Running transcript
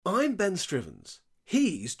I'm Ben Strivens.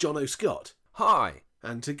 He's John O'Scott. Hi.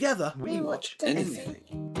 And together we watch anything.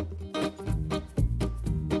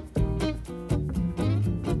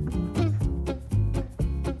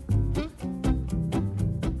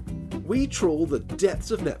 We trawl the depths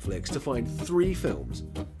of Netflix to find 3 films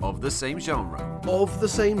Of the same genre. of the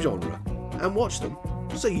same genre and watch them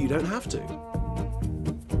so you don't have to.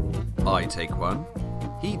 I take one,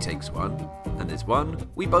 he takes one, and there's one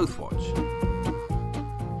we both watch.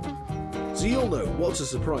 So you'll know what's a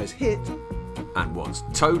surprise hit, And what's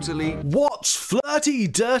totally... what's flirty,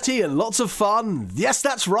 dirty, and lots of fun. Yes,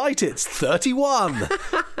 that's right, it's 31.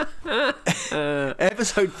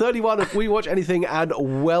 Episode 31 of We Watch Anything, and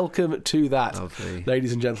welcome to that. Lovely.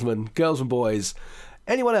 Ladies and gentlemen, girls and boys,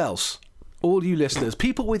 anyone else, all you listeners,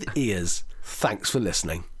 people with ears, thanks for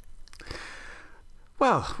listening.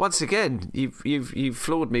 Well, once again, you've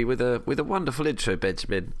floored me with a wonderful intro,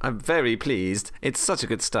 Benjamin. I'm very pleased. It's such a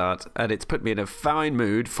good start, and it's put me in a fine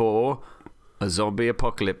mood for a zombie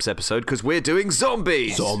apocalypse episode, because we're doing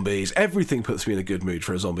zombies. Zombies. Everything puts me in a good mood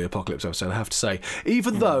for a zombie apocalypse episode, I have to say.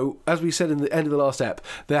 Even though, as we said in the end of the last ep,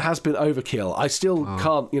 there has been overkill. I still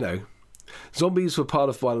can't, zombies were part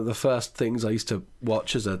of one of the first things I used to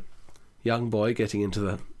watch as a young boy getting into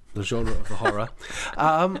the genre of the horror.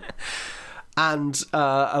 And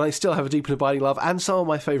I still have a deep and abiding love, and some of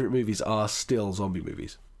my favourite movies are still zombie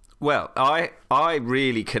movies. Well, I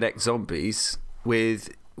really connect zombies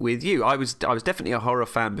with you. I was definitely a horror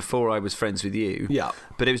fan before I was friends with you. Yeah.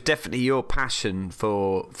 But it was definitely your passion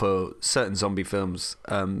for certain zombie films.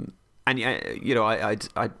 And I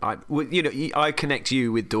connect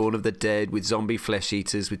you with Dawn of the Dead, with Zombie Flesh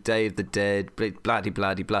Eaters, with Day of the Dead, blah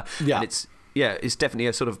blah blah. Yeah. And it's definitely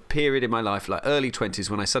a sort of period in my life, like early 20s,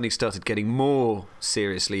 when I suddenly started getting more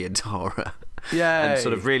seriously into horror. Yeah. And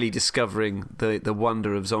sort of really discovering the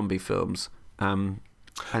wonder of zombie films.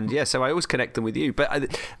 So I always connect them with you.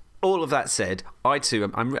 But all of that said, I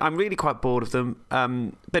too, I'm really quite bored of them.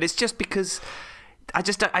 But it's just because I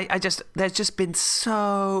just there's just been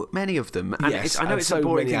so many of them, and yes, I know it's a so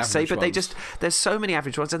boring thing to say, but ones. there's so many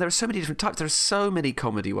average ones, and there are so many different types. There are so many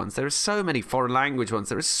comedy ones. There are so many foreign language ones.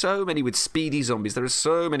 There are so many with speedy zombies. There are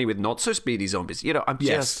so many with not so speedy zombies. I'm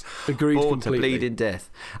just agreed bored completely. to bleed in death.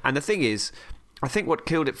 And the thing is, I think what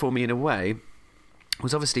killed it for me in a way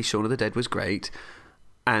was obviously Shaun of the Dead was great.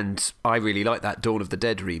 And I really like that Dawn of the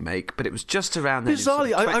Dead remake, but it was just around then.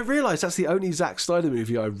 Bizarrely, I realised that's the only Zack Snyder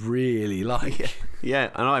movie I really like.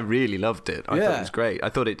 Yeah, and I really loved it. I thought it was great. I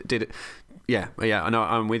thought it did it. Yeah, I know,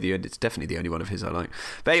 I'm with you, and it's definitely the only one of his I like.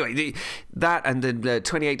 But anyway, that and then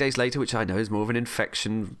 28 Days Later, which I know is more of an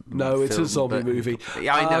infection. No, it's a zombie movie.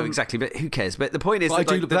 Yeah, I know exactly, but who cares? But the point is,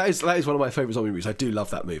 that is one of my favourite zombie movies. I do love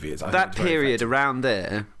that movie. That period around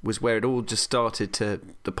there was where it all just started to.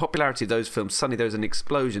 The popularity of those films. Suddenly there was an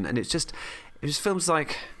explosion, and it was films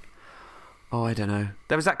like. Oh, I don't know.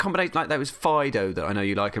 There was that combination, like there was Fido that I know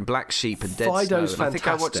you like, and Black Sheep and Dead Snow. Fido's and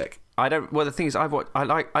fantastic. Well, the thing is, I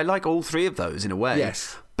like all three of those in a way.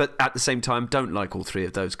 Yes. But at the same time, don't like all three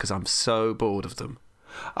of those because I'm so bored of them.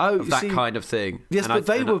 Oh, of that kind of thing. Yes, but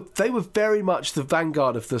they were very much the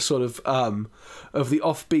vanguard of the sort of the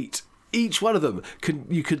offbeat. Each one of them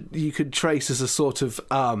you could trace as a sort of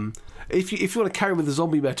if you want to carry on with the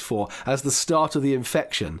zombie metaphor as the start of the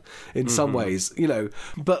infection in some ways,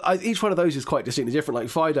 But each one of those is quite distinctly different. Like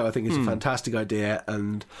Fido, I think is a fantastic idea,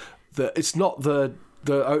 and it's not the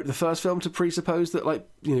first film to presuppose that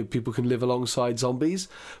people can live alongside zombies,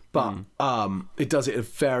 but it does it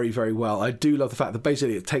very, very well. I do love the fact that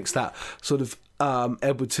basically it takes that sort of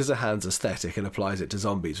Edward Scissorhands aesthetic and applies it to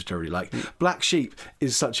zombies, which I really like. Black Sheep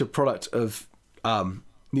is such a product of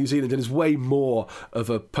New Zealand and is way more of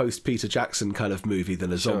a post-Peter Jackson kind of movie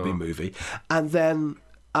than a zombie movie. And then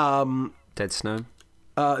Dead Snow.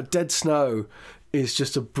 Dead Snow is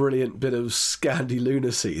just a brilliant bit of Scandi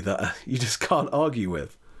lunacy that you just can't argue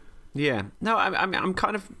with. Yeah, no, I'm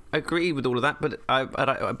kind of agree with all of that, but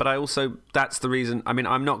I also, that's the reason. I mean,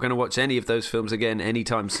 I'm not going to watch any of those films again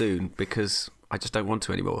anytime soon because I just don't want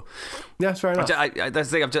to anymore. Yeah, that's fair enough. That's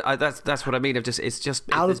the thing. That's what I mean.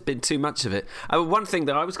 There's been too much of it. One thing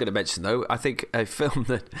that I was going to mention, though, I think a film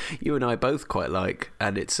that you and I both quite like,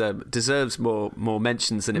 and it deserves more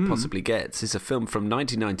mentions than it possibly gets, is a film from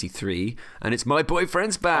 1993, and it's My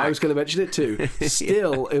Boyfriend's Back. I was going to mention it too.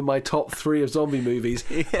 Still in my top 3 of zombie movies.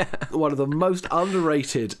 Yeah. One of the most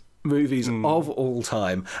underrated movies of all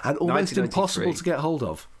time, and almost impossible to get hold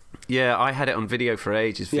of. Yeah, I had it on video for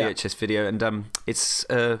ages, VHS video, and it's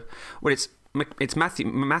it's Matthew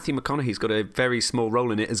McConaughey's got a very small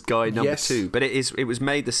role in it as guy number 2, but it was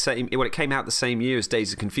made the same. Well, it came out the same year as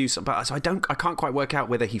Dazed and Confused. But so I can't quite work out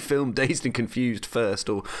whether he filmed Dazed and Confused first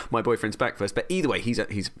or My Boyfriend's Back first. But either way, he's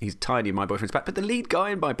tiny in My Boyfriend's Back. But the lead guy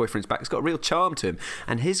in My Boyfriend's Back has got a real charm to him,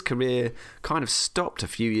 and his career kind of stopped a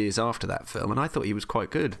few years after that film. And I thought he was quite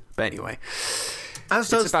good. But anyway. As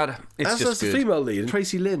does the female lead,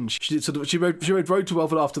 Tracy Lynn. She wrote Road to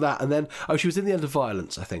Welford after that, and then she was in The End of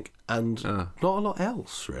Violence, I think, and not a lot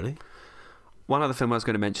else really. One other film I was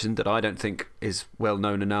going to mention that I don't think is well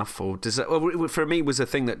known enough, or for me was a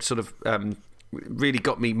thing that sort of really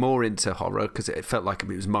got me more into horror because it felt like it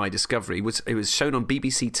was my discovery. It was shown on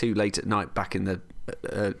BBC Two late at night back in the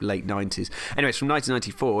late 90s. Anyway, it's from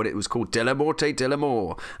 1994, and it was called Della Morte Della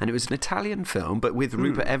More, and it was an Italian film, but with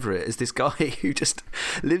Rupert Everett as this guy who just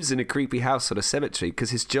lives in a creepy house on a cemetery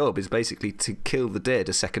because his job is basically to kill the dead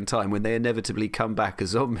a second time when they inevitably come back as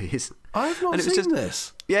zombies. I've not seen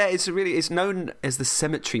this. Yeah, it's known as the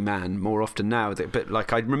Cemetery Man more often now, but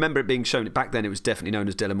like I remember it being shown back then. It was definitely known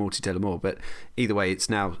as Della Morte Della More, but either way, it's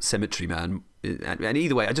now Cemetery Man. And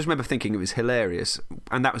either way, I just remember thinking it was hilarious,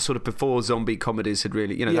 and that was sort of before zombie comedies had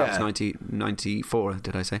really, that was 1994,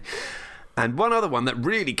 did I say? And one other one that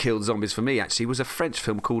really killed zombies for me actually was a French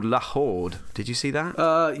film called La Horde. Did you see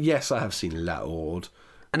that? Yes, I have seen La Horde,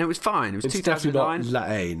 and it was fine. It was 2009. Definitely not La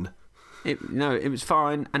Haine. It was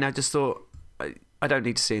fine, and I just thought I don't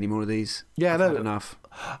need to see any more of these. Yeah, I've had enough.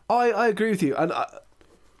 I agree with you, and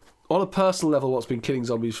on a personal level, what's been killing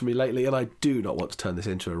zombies for me lately, and I do not want to turn this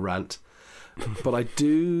into a rant. But I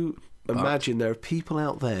do imagine there are people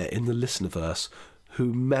out there in the listenerverse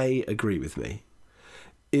who may agree with me,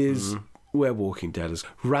 is where Walking Dead is.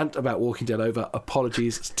 Rant about Walking Dead over.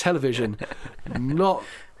 Apologies. It's television, not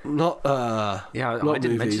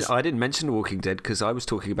movies. I didn't mention Walking Dead because I was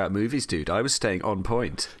talking about movies, dude. I was staying on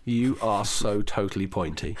point. You are so totally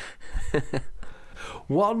pointy.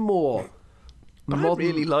 One more. I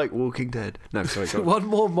really like Walking Dead. No, sorry. One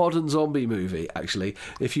more modern zombie movie, actually,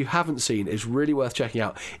 if you haven't seen, is really worth checking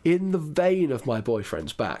out. In the vein of My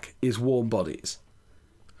Boyfriend's Back is Warm Bodies.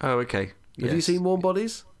 Oh, okay. Have you seen Warm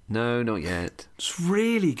Bodies? No, not yet. It's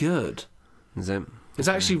really good. Is it? It's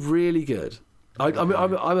actually really good.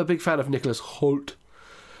 I'm a big fan of Nicholas Hoult.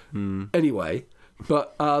 Anyway,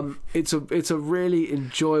 but it's a really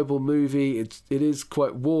enjoyable movie. It is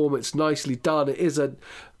quite warm. It's nicely done. It is a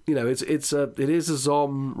it is a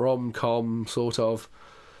rom-com sort of,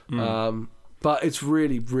 but it's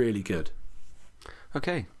really, really good.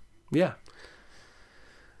 Okay. Yeah.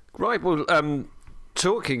 Right. Well,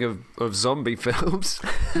 talking of zombie films.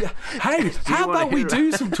 Yeah. Hey, how about we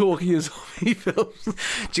do some talking of zombie films?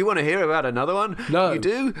 Do you want to hear about another one? No. You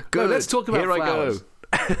do? Good. No, let's talk about flowers.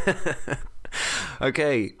 I go.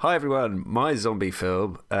 Okay. Hi everyone. My zombie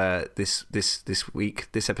film this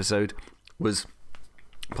week, this episode was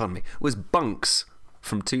Bunks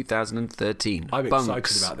from 2013. I'm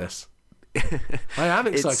excited about this. I am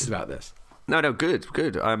excited about this. No, good.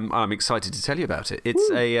 I'm excited to tell you about it. It's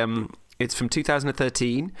it's from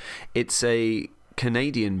 2013. It's a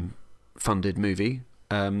Canadian-funded movie,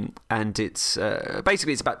 and it's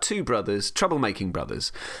basically it's about two brothers, troublemaking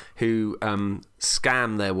brothers, who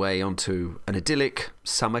scam their way onto an idyllic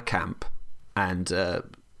summer camp, and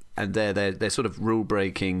they're sort of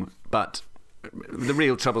rule-breaking, but the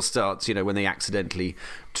real trouble starts, when they accidentally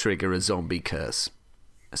trigger a zombie curse,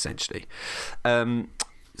 essentially.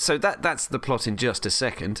 So that's the plot in just a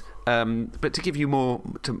second. But to give you more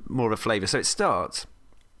of a flavour, so it starts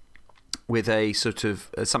with a sort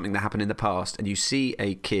of something that happened in the past, and you see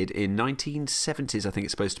a kid in 1970s, I think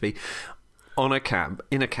it's supposed to be, on a camp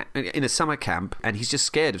in a summer camp, and he's just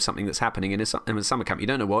scared of something that's happening in a summer camp. You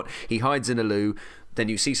don't know what. He hides in a loo. Then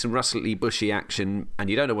you see some rustly, bushy action, and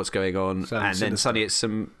you don't know what's going on. Then suddenly it's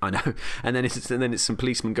some and then it's some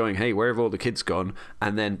policemen going, "Hey, where have all the kids gone?"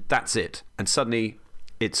 And then that's it. And suddenly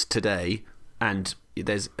it's today, and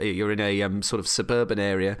you're in a sort of suburban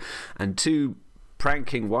area, and two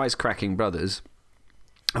pranking, wisecracking brothers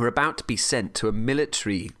are about to be sent to a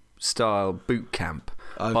military-style boot camp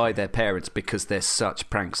by their parents because they're such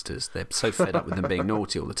pranksters. They're so fed up with them being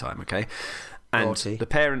naughty all the time. Okay. And naughty. The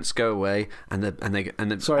parents go away,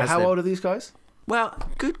 Sorry, how old are these guys? Well,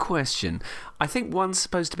 good question. I think one's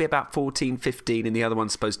supposed to be about 14, 15, and the other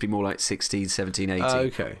one's supposed to be more like 16, 17, 18.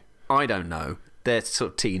 Okay. I don't know. They're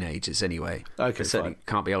sort of teenagers anyway. Okay, they certainly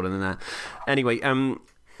can't be older than that. Anyway,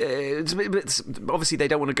 it's obviously they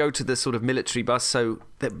don't want to go to the sort of military bus, so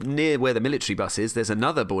near where the military bus is, there's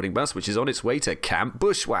another boarding bus which is on its way to Camp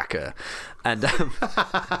Bushwhacker, and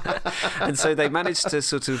and so they managed to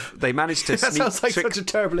that sounds like such a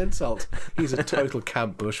terrible insult. He's a total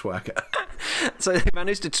Camp Bushwhacker. So they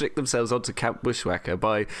managed to trick themselves onto Camp Bushwhacker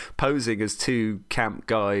by posing as two camp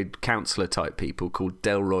guide counsellor type people called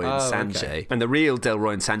Delroy and Sanjay. Okay. And the real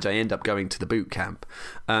Delroy and Sanjay end up going to the boot camp.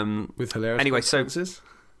 With hilarious anyway, consequences?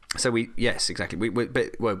 So yes, exactly.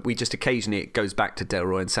 We just occasionally it goes back to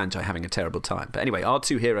Delroy and Sanjay having a terrible time. But anyway, our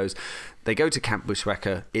two heroes, they go to Camp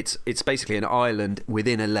Bushwhacker. It's basically an island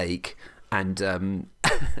within a lake, and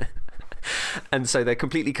and so they're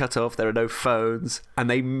completely cut off. There are no phones, and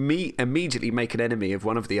they immediately make an enemy of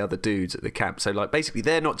one of the other dudes at the camp. So like basically,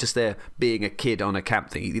 they're not just there being a kid on a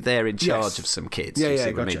camp thing. They're in charge of some kids. Yeah, you yeah, see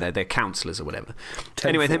what gotcha. I mean? They're counsellors or whatever.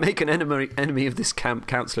 Anyway, they make an enemy of this camp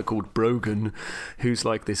counsellor called Brogan, who's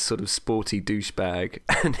like this sort of sporty douchebag,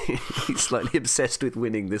 and he's slightly obsessed with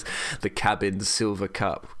winning the cabin's silver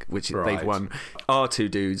cup, which they've won. Our two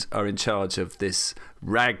dudes are in charge of this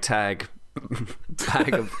ragtag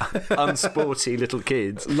bag of unsporty little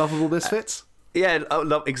kids. Lovable misfits? Yeah,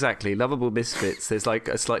 exactly. Lovable misfits. There's like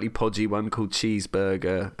a slightly podgy one called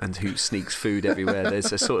Cheeseburger, and who sneaks food everywhere.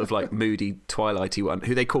 There's a sort of like moody, Twilighty one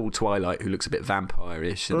who they call Twilight, who looks a bit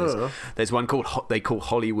vampire-ish. And there's one they call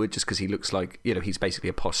Hollywood, just because he looks like, he's basically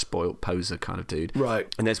a posh, spoilt poser kind of dude. Right.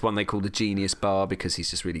 And there's one they call the Genius Bar, because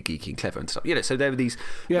he's just really geeky and clever and stuff. So there are these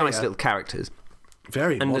nice little characters.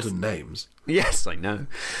 Very modern names. Yes, I know.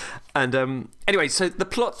 And anyway, so the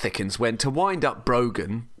plot thickens when, to wind up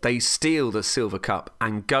Brogan, they steal the silver cup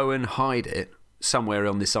and go and hide it somewhere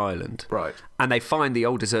on this island. Right. And they find the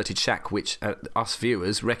old deserted shack, which us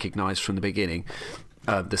viewers recognise from the beginning,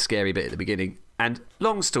 the scary bit at the beginning. And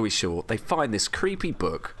long story short, they find this creepy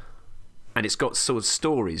book, and it's got sort of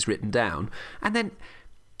stories written down. And then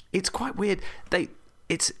it's quite weird.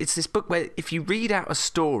 It's this book where if you read out a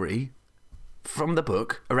story from the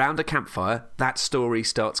book around a campfire, that story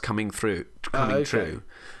starts coming true,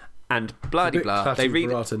 and blah de blah. They read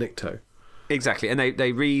Nikto. Exactly, and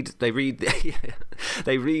they read they read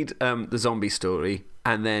the zombie story,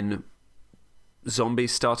 and then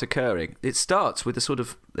zombies start occurring. It starts with a sort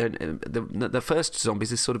of the first zombie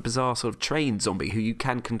is this sort of bizarre sort of trained zombie who you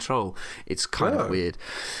can control. It's kind of weird.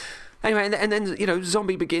 Anyway, and then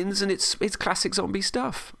zombie begins, and it's classic zombie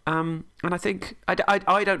stuff. And I think I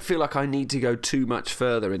don't feel like I need to go too much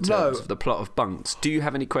further in terms of the plot of Bunks. Do you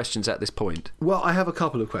have any questions at this point? Well, I have a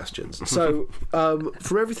couple of questions. So,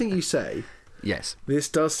 from everything you say, yes, this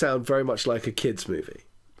does sound very much like a kids' movie.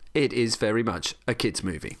 It is very much a kids'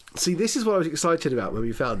 movie. See, this is what I was excited about when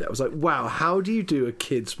we found it. I was like, wow, how do you do a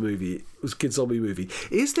kids' movie, kids' zombie movie?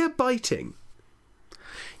 Is there biting?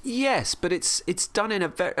 Yes, but it's done in a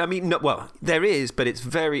very... I mean, no, well, there is, but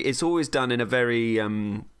it's always done in a very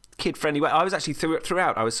kid-friendly way. I was actually,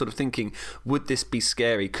 throughout, I was sort of thinking, would this be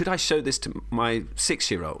scary? Could I show this to my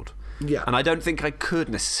 6-year-old? Yeah. And I don't think I could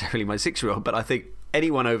necessarily, my 6-year-old, but I think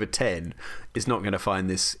anyone over 10 is not going to find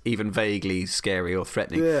this even vaguely scary or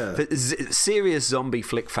threatening. Yeah. For serious zombie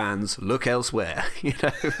flick fans, look elsewhere.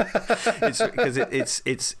 But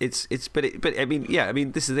I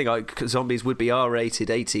mean, this is the thing. Zombies would be R-rated,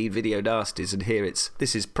 18 video nasties, and here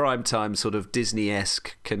this is prime time sort of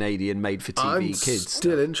Disney-esque Canadian made-for-TV kids. I'm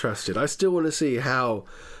still interested. I still want to see how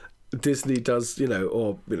Disney does,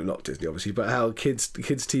 or not Disney obviously, but how kids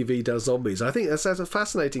TV does zombies. I think that's a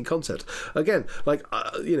fascinating concept. Again, like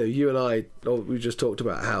you and I, we just talked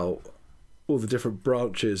about how all the different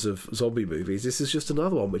branches of zombie movies. This is just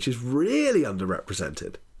another one which is really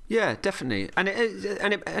underrepresented. Yeah, definitely, and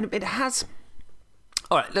it has.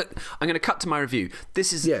 All right, look, I'm going to cut to my review.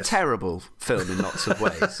 This is a terrible film in lots of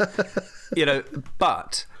ways,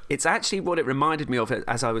 but it's actually what it reminded me of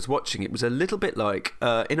as I was watching. It was a little bit like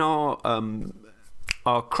in our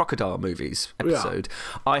Crocodile Movies episode.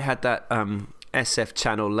 I had that SF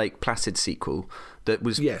Channel Lake Placid sequel that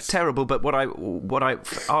was terrible. But what I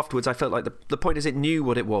afterwards I felt like the point is it knew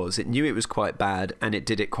what it was. It knew it was quite bad, and it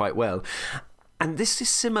did it quite well. And this is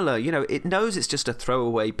similar. It knows it's just a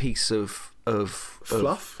throwaway piece of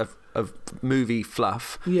fluff of movie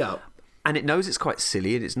fluff. Yeah, and it knows it's quite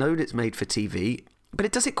silly, and it's known it's made for TV. But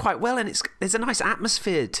it does it quite well, and there's a nice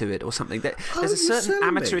atmosphere to it or something. There's a certain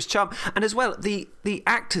amateurish charm. And as well, the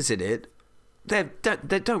actors in it,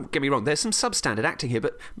 don't get me wrong, there's some substandard acting here,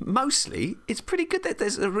 but mostly it's pretty good.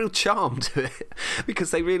 There's a real charm to it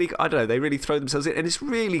because they really, I don't know, they really throw themselves in, and it's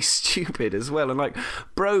really stupid as well. And like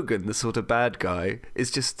Brogan, the sort of bad guy, he's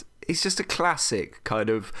just a classic kind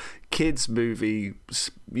of kids movie,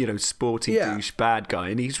 sporty douche bad guy,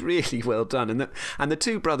 and he's really well done. And the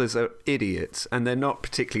two brothers are idiots, and they're not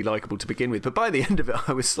particularly likeable to begin with. But by the end of it,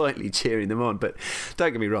 I was slightly cheering them on. But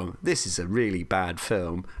don't get me wrong, this is a really bad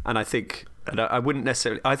film, and I think. And I wouldn't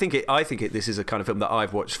necessarily. I think this is a kind of film that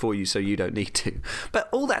I've watched for you, so you don't need to. But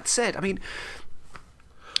all that said, I mean,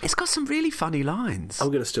 It's got some really funny lines. I'm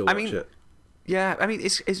going to still watch it. Yeah, I mean,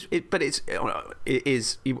 it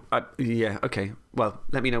is. Yeah, okay. Well,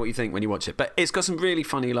 let me know what you think when you watch it. But it's got some really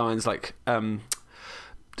funny lines, like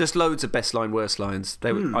just loads of best line, worst lines.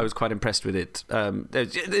 I was quite impressed with it.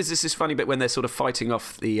 There's this funny bit when they're sort of fighting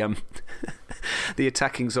off the the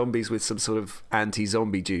attacking zombies with some sort of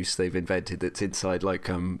anti-zombie juice they've invented that's inside like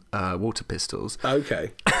water pistols.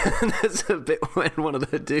 Okay. And there's a bit when one of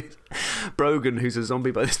the dudes, Brogan, who's a zombie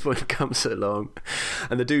by this point, comes along,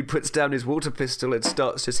 and the dude puts down his water pistol and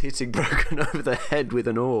starts just hitting Brogan over the head with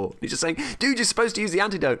an oar. He's just saying, "Dude, you're supposed to use the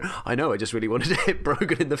antidote." "I know, I just really wanted to hit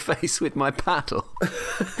Brogan in the face with my paddle."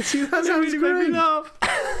 See, that really made me laugh.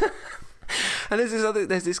 And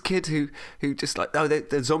there's this kid who just like,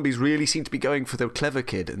 the zombies really seem to be going for the clever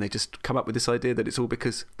kid, and they just come up with this idea that it's all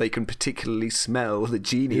because they can particularly smell the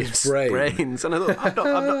genius brains. And I thought,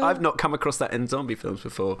 I've not come across that in zombie films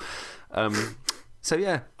before. So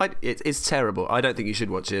yeah, it's terrible. I don't think you should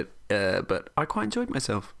watch it, but I quite enjoyed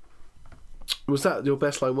myself. Was that your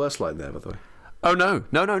best line, worst line there, by the way? Oh no!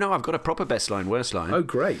 I've got a proper best line, worst line. Oh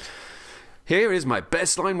great! Here is my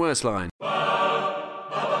best line, worst line.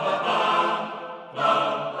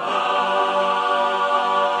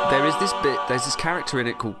 There's this character in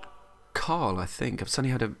it called Carl, I think. I've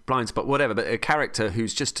suddenly had a blind spot, whatever, but a character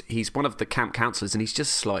he's one of the camp counselors, and he's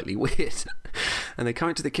just slightly weird. And they come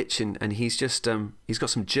into the kitchen, and he's got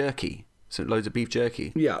some jerky, some loads of beef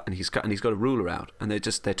jerky. Yeah. And he's got a ruler out, and they're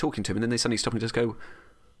talking to him, and then they suddenly stop and just go,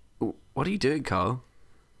 "What are you doing, Carl?"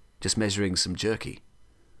 "Just measuring some jerky."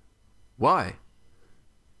 "Why?"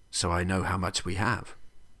 "So I know how much we have."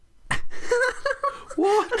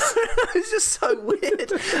 What? It's just so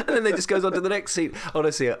weird. And then they just goes on to the next scene.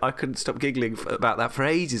 Honestly, I couldn't stop giggling about that for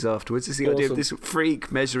ages afterwards. It's the idea of this freak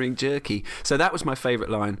measuring jerky. So that was my favourite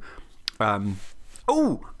line.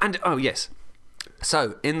 Yes.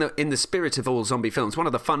 So in the spirit of all zombie films, one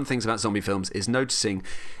of the fun things about zombie films is noticing,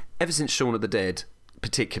 ever since Shaun of the Dead,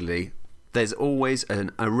 particularly, there's always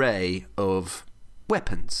an array of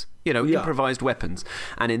weapons. Improvised weapons.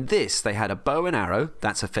 And in this, they had a bow and arrow.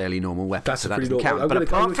 That's a fairly normal weapon. That's so that pretty doesn't normal. count.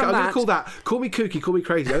 I'm going to call that, call me kooky, call me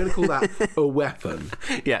crazy, I'm going to call that a weapon.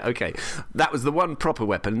 Yeah, okay. That was the one proper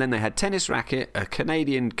weapon. And then they had tennis racket, a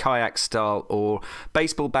Canadian kayak style, or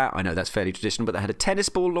baseball bat. I know that's fairly traditional, but they had a tennis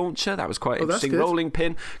ball launcher. That was quite interesting. Rolling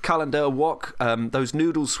pin, colander, wok, those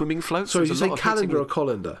noodle swimming floats. Sorry, did you say calendar or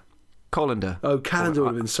colander? Colander. Oh, calendar would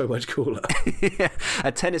have been so much cooler. Yeah,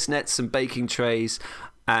 a tennis net, some baking trays,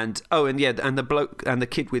 and the bloke and the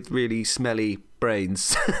kid with really smelly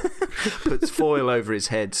brains puts foil over his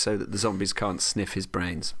head so that the zombies can't sniff his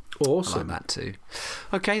brains. Awesome. I like that too.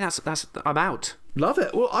 Okay, that's I'm out. Love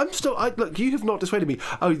it. Well, look, you have not dissuaded me.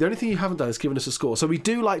 Oh, the only thing you haven't done is given us a score. So we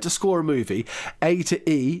do like to score a movie A to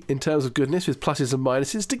E in terms of goodness, with pluses and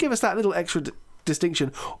minuses, to give us that little extra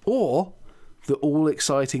distinction, or the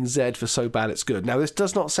all-exciting Z for so bad it's good. Now, this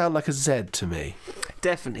does not sound like a Z to me.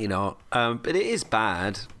 Definitely not. But it is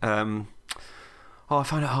bad. I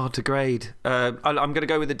find it hard to grade. I'm going to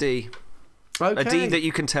go with a D. Okay. A D that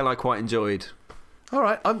you can tell I quite enjoyed. All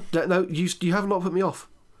right. No, you have not put me off.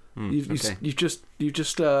 You've just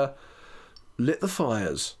lit the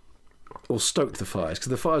fires, or stoked the fires, because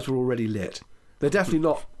the fires were already lit. They're definitely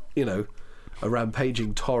not, a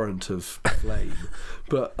rampaging torrent of flame.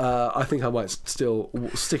 But I think I might still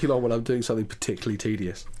stick it on when I'm doing something particularly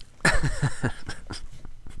tedious.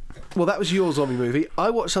 Well, that was your zombie movie.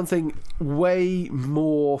 I watched something way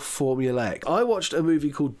more formulaic. I watched a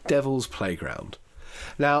movie called Devil's Playground.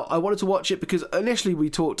 Now, I wanted to watch it because initially we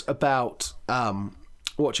talked about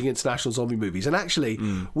watching international zombie movies. And actually,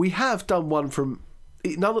 we have done one from...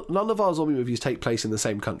 None of our zombie movies take place in the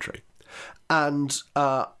same country. And...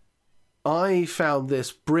 I found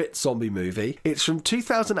this Brit zombie movie. It's from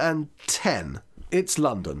 2010. It's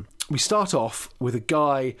London. We start off with a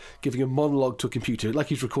guy giving a monologue to a computer, like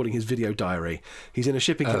he's recording his video diary. He's in a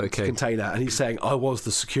shipping container, and he's saying, "I was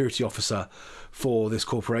the security officer for this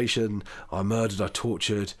corporation. I murdered, I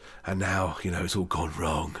tortured, and now, it's all gone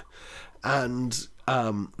wrong." And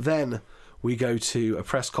then we go to a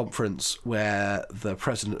press conference where the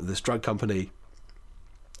president of this drug company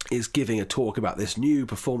is giving a talk about this new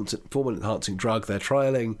performance-enhancing drug they're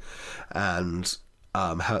trialling, and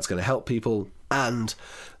how it's going to help people. And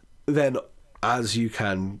then, as you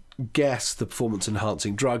can guess, the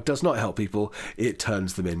performance-enhancing drug does not help people. It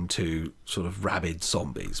turns them into sort of rabid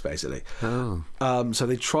zombies, basically. Oh. So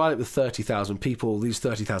they trial it with 30,000 people. These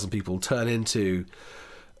 30,000 people turn into...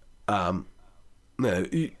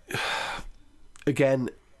 again,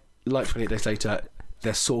 like 28 Days Later...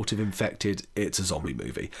 they're sort of infected. It's a zombie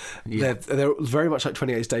movie. Yeah. They're very much like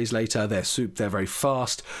 28 Days Later. They're very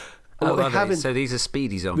fast. Oh, What are they? So these are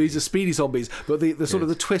speedy zombies. These are speedy zombies, but the sort of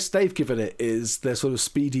the twist they've given it is they're sort of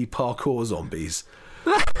speedy parkour zombies.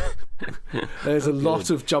 There's a lot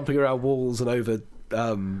of jumping around walls and over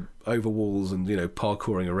walls and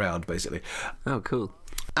parkouring around basically. Oh, cool.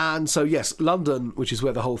 And so yes, London, which is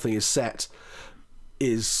where the whole thing is set,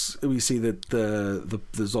 is we see the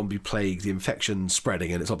zombie plague, the infection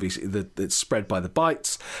spreading, and it's obviously it's spread by the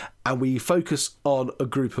bites, and we focus on a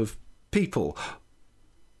group of people.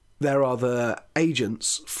 There are the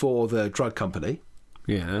agents for the drug company.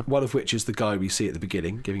 Yeah. One of which is the guy we see at the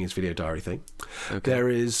beginning giving his video diary thing. Okay. There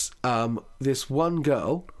is this one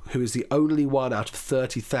girl who is the only one out of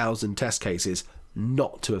 30,000 test cases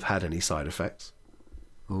not to have had any side effects.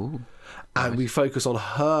 Ooh. And we focus on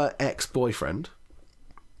her ex-boyfriend,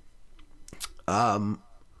 who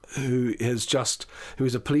is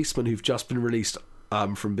a policeman who's just been released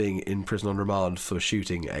from being in prison on remand for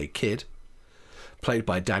shooting a kid, played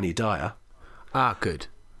by Danny Dyer. Ah, good.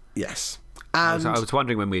 Yes. And I was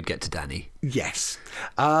wondering when we'd get to Danny. yes.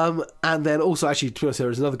 And then also, actually, to be honest, there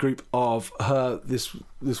is another group of this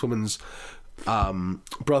woman's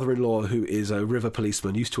brother-in-law who is a river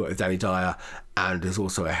policeman, used to work with Danny Dyer, and is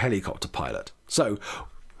also a helicopter pilot. So,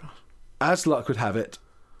 as luck would have it,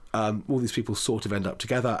 all these people sort of end up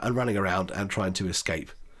together and running around and trying to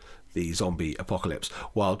escape the zombie apocalypse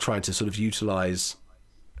while trying to sort of utilise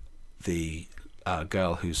the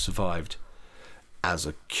girl who's survived as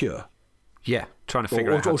a cure. Yeah, trying to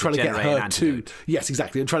figure out how trying to generate an antidote. Yes,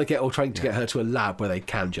 exactly, and trying to get her to a lab where they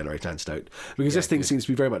can generate an antidote, because this thing seems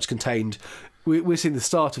to be very much contained. We're seeing the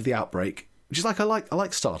start of the outbreak, which is like I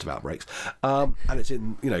like start of outbreaks, and it's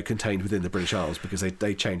contained within the British Isles because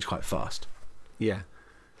they change quite fast. Yeah,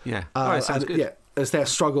 yeah. Sounds good. Yeah, as their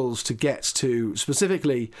struggles to get to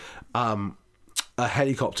specifically a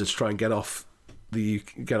helicopter to try and get off the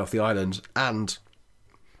island, and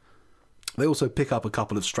they also pick up a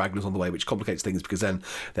couple of stragglers on the way, which complicates things because then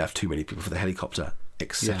they have too many people for the helicopter,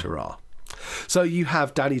 etc. Yeah. So you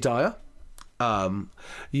have Danny Dyer,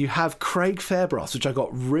 you have Craig Fairbrass, which I got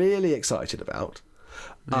really excited about,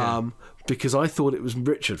 because I thought it was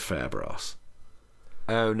Richard Fairbrass.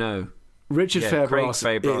 Oh no, Richard Fairbrass,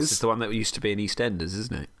 Craig Fairbrass is the one that used to be in EastEnders,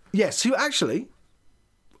 isn't it? Yes, who actually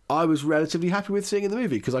I was relatively happy with seeing in the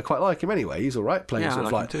movie because I quite like him anyway. He's all right playing sort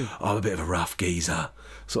of like I'm a bit of a rough geezer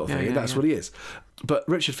sort of thing, and that's what he is. But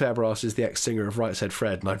Richard Fairbrass is the ex-singer of Right Said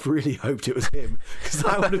Fred, and I really hoped it was him because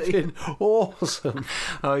that would have been awesome.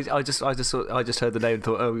 I just heard the name and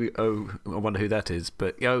thought, oh, I wonder who that is.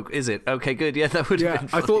 But is it? Okay, good. Yeah, that would have been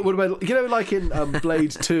funny. I thought it would have been, like in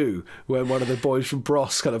Blade 2, when one of the boys from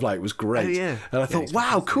Bros kind of like was great. Oh, yeah. And I thought,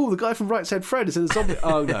 wow, cool, the guy from Right Said Fred is in the zombie.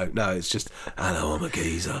 Oh no, it's just, I know I'm a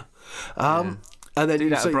geezer. And then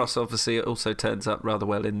Bros obviously also turns up rather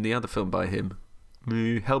well in the other film by him,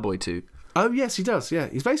 Hellboy 2. Oh yes, he does. Yeah,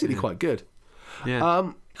 he's basically quite good.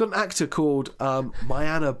 Yeah. Got an actor called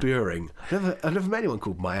Myanna Buring. I've never met anyone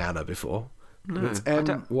called Myanna before. No, it's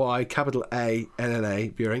M-Y-A-N-N-A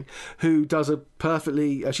Buring, who does a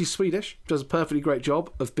perfectly. She's Swedish. Does a perfectly great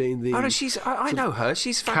job of being the. Oh no, I know her.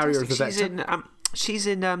 She's fantastic. Carrier of the vector. She's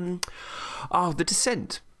in The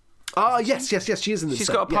Descent. Oh yes, she is in The Descent. She's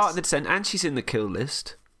got a part in The Descent, and she's in The Kill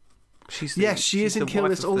List. She is in Kill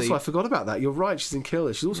List also. I forgot about that. You're right, she's in Kill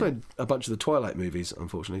List. She's also in a bunch of the Twilight movies,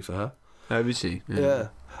 unfortunately for her. Oh, is she? Yeah.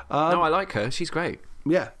 No, I like her. She's great.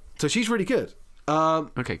 Yeah, so she's really good.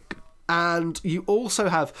 Okay. And you also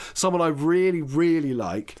have someone I really, really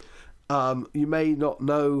like. You may not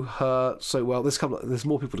know her so well. There's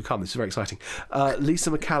more people to come. This is very exciting.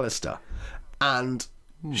 Lisa McAllister. And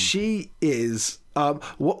she is...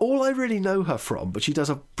 all I really know her from, but she does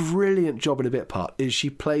a brilliant job in a bit part, is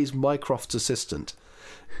she plays Mycroft's assistant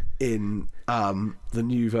in the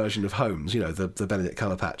new version of Holmes, the Benedict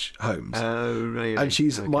Cumberbatch Holmes. Oh, right. And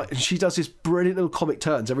she does this brilliant little comic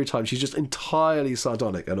turns every time. She's just entirely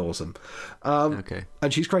sardonic and awesome. Okay.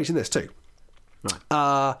 And she's great in this too.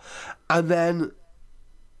 Right. And then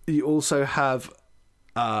you also have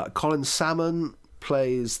Colin Salmon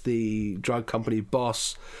plays the drug company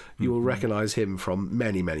boss. You will recognise him from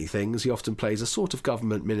many, many things. He often plays a sort of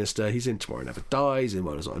government minister. He's in Tomorrow Never Dies. He's in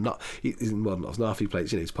Modern Not Enough. He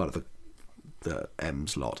plays, he's part of the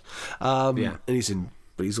M's lot. And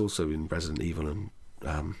he's also in Resident Evil and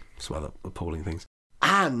some other appalling things.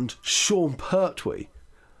 And Sean Pertwee.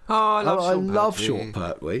 Oh, I love Sean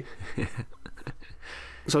Pertwee.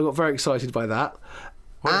 So I got very excited by that.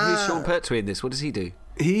 Who's Sean Pertwee in this? What does he do?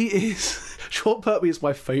 Sean Pertwee is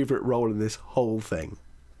my favourite role in this whole thing.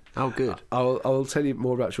 Oh, good. I'll tell you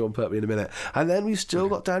more about Sean Pertwee in a minute. And then we've still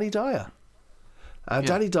got Danny Dyer. And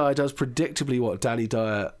Danny Dyer does predictably what Danny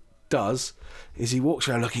Dyer does, is he walks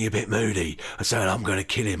around looking a bit moody and saying, I'm going to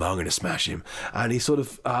kill him, I'm going to smash him. And he sort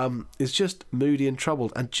of is just moody and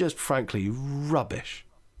troubled and just frankly rubbish.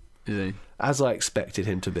 Is he? As I expected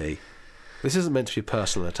him to be. This isn't meant to be a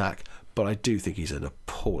personal attack, but I do think he's an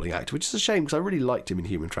appalling actor, which is a shame because I really liked him in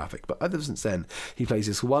Human Traffic. But ever since then, he plays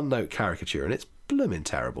this one-note caricature, and it's blooming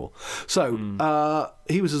terrible. So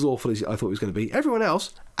he was as awful as I thought he was going to be. Everyone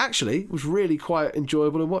else actually was really quite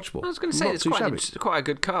enjoyable and watchable. I was going to say, Not it's too quite a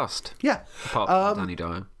good cast. Yeah. Apart from Danny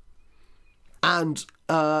Dyer. And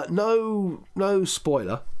no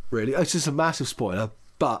spoiler, really. It's just a massive spoiler,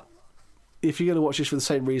 but if you're going to watch this for the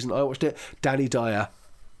same reason I watched it, Danny Dyer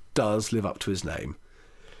does live up to his name.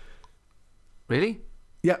 Really?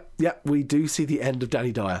 Yep, we do see the end of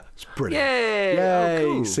Danny Dyer. It's brilliant. Yay! Yay!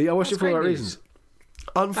 Oh, cool. See, I watched it for the right news. reasons.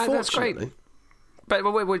 Unfortunately... That's great.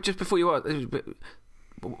 But wait, just before you are...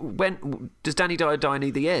 When does Danny Dyer die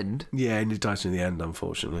near the end? Yeah, and he dies in the end,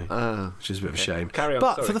 unfortunately. Which is a bit of a shame. Carry on,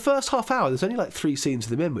 but sorry. for the first half hour, there's only like 3 scenes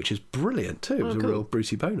of them in, which is brilliant too. It was a real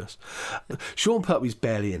Brucey bonus. Sean Pertwee's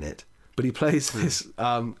barely in it, but he plays this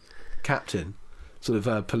captain, sort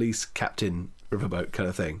of police captain, riverboat kind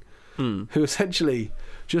of thing, who essentially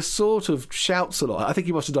just sort of shouts a lot. I think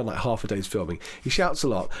he must have done like half a day's filming. He shouts a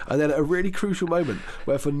lot, and then at a really crucial moment,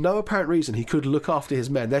 where for no apparent reason he could look after his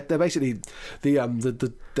men. They're basically they're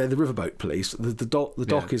the riverboat police. The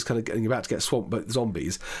dock is kind of getting about to get swamped by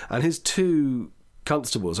zombies, and his 2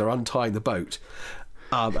 constables are untying the boat.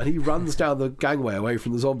 And he runs down the gangway away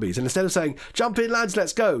from the zombies, and instead of saying "Jump in, lads,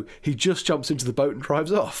 let's go," he just jumps into the boat and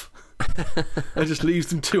drives off. And just leaves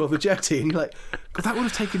them 2 on the jetty, and you're like, God, that would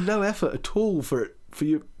have taken no effort at all for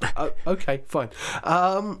you. Okay, fine.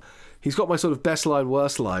 He's got my sort of best line,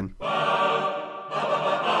 worst line.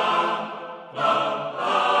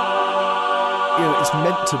 You know, it's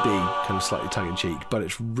meant to be kind of slightly tongue-in-cheek, but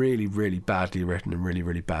it's really, really badly written and really,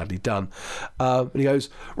 really badly done. And he goes,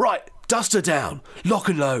 right, duster down, lock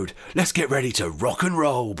and load, let's get ready to rock and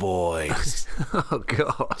roll, boys. Oh,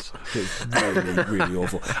 God. It's really, really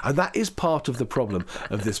awful. And that is part of the problem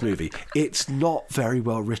of this movie. It's not very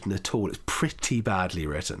well written at all. It's pretty badly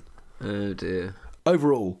written. Oh, dear.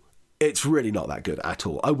 Overall, it's really not that good at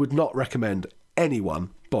all. I would not recommend anyone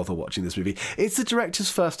bother watching this movie. It's the director's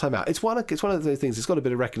first time out. It's one of those things. It's got a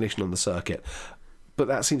bit of recognition on the circuit, but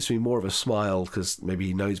that seems to be more of a smile because maybe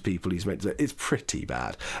he knows people he's meant to. It's pretty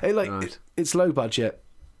bad. It's low budget,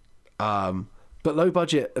 but low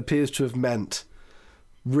budget appears to have meant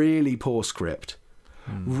really poor script,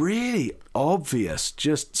 really obvious,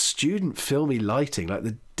 just student filmy lighting. Like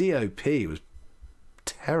the DOP was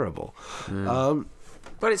terrible.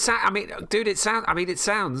 But it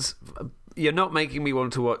sounds. You're not making me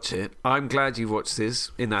want to watch it. I'm glad you've watched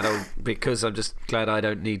this because I'm just glad I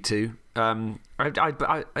don't need to. I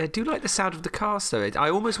do like the sound of the cast, though. I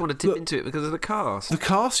almost want to dip into it because of the cast. The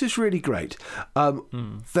cast is really great.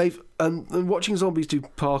 They've and watching zombies do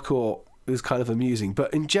parkour is kind of amusing,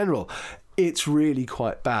 but in general, it's really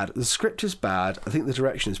quite bad. The script is bad. I think the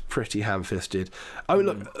direction is pretty ham-fisted. I mean,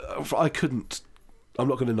 look, I'm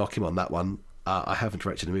not going to knock him on that one. I haven't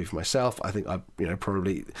directed a movie for myself. I think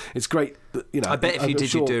probably it's great. I bet if you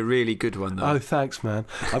did, you'd do a really good one, though. Oh, thanks, man.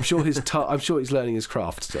 I'm sure I'm sure he's learning his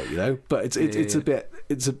craft still. But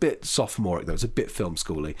it's a bit sophomoric though. It's a bit film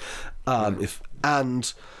schooly.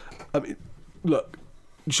 Look,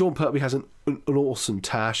 Sean Pertwee has an awesome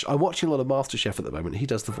tash. I'm watching a lot of MasterChef at the moment. He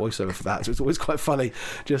does the voiceover for that, so it's always quite funny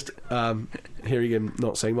just hearing him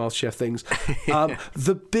not saying MasterChef things.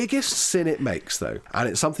 The biggest sin it makes, though, and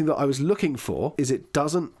it's something that I was looking for, is it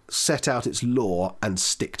doesn't set out its lore and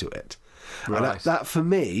stick to it. Right. And that for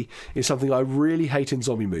me is something I really hate in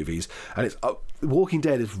zombie movies. And it's Walking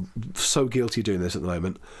Dead is so guilty of doing this at the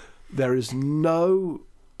moment. There is no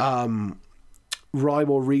rhyme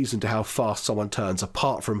or reason to how fast someone turns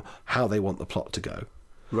apart from how they want the plot to go.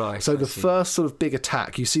 Right. So the first sort of big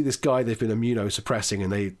attack, you see this guy they've been immunosuppressing,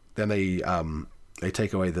 and they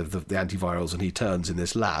take away the antivirals, and he turns in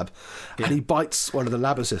this lab, and he bites one of the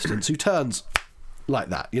lab assistants who turns like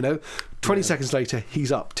that. 20 seconds later,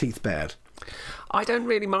 he's up, teeth bared. I don't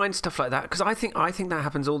really mind stuff like that because I think that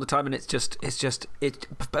happens all the time, and it's just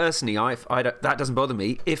personally that doesn't bother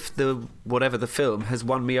me if whatever the film has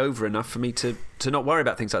won me over enough for me to not worry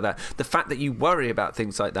about things like that. The fact that you worry about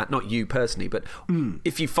things like that, not you personally, but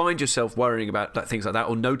if you find yourself worrying about things like that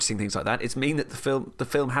or noticing things like that, it's mean that the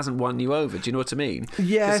film hasn't won you over. Do you know what I mean?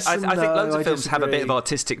 Yes, I think loads of films have a bit of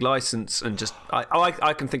artistic license, and just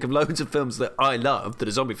I can think of loads of films that I love that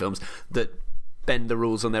are zombie films that bend the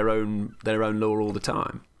rules on their own lore all the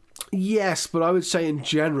time. Yes, but I would say in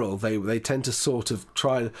general they tend to sort of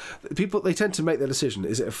they tend to make their decision.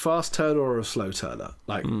 Is it a fast turner or a slow turner?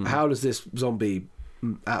 Like, how does this zombie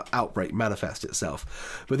outbreak manifest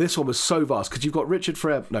itself? But this one was so vast because you've got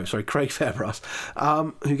Craig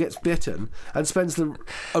Fairbrass, who gets bitten and spends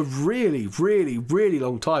a really, really, really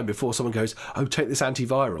long time before someone goes, "Oh, take this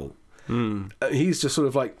antiviral." He's just sort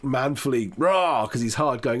of like manfully raw because he's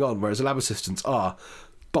hard going on, whereas the lab assistants are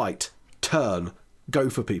bite, turn, go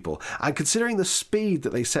for people. And considering the speed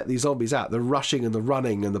that they set these zombies at, the rushing and the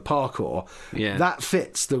running and the parkour, that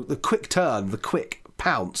fits. The quick turn, the quick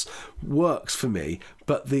pounce works for me,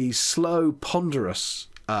 but the slow, ponderous,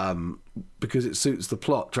 because it suits the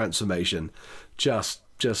plot transformation, just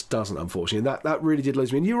doesn't, unfortunately. And that really did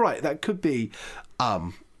lose me. And you're right, that could be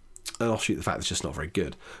an offshoot of the fact that it's just not very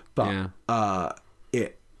good. But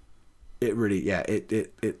it really,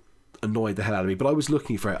 it annoyed the hell out of me. But I was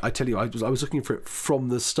looking for it. I tell you, I was looking for it from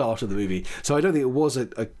the start of the movie. So I don't think it was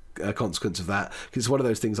a consequence of that, because it's one of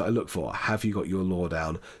those things that I look for. Have you got your lore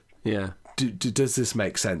down? Yeah. Does this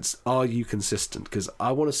make sense? Are you consistent? Because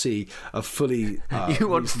I want to see a fully you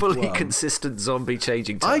want fully consistent zombie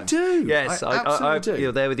changing time. I do. Yes, I absolutely do.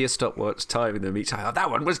 You're there with your stopwatch, timing them each time. Oh, that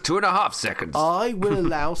one was 2.5 seconds. I will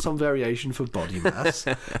allow some variation for body mass.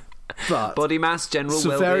 But body mass, general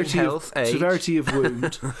well-being, health, age. Severity of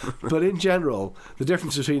wound. But in general, the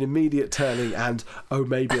difference between immediate turning and,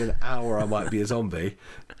 maybe an hour I might be a zombie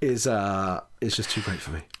is just too great for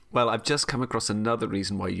me. Well, I've just come across another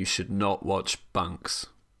reason why you should not watch Bunks,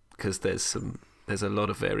 because there's a lot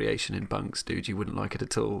of variation in Bunks, dude. You wouldn't like it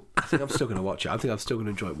at all. I think I'm still going to watch it. I think I'm still going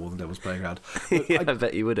to enjoy it more than Devil's Playground. I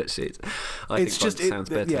bet you would, actually. I think Bunks sounds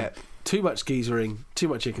better. Yeah, too much geezering, too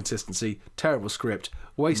much inconsistency, terrible script,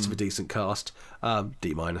 waste of a decent cast. D-.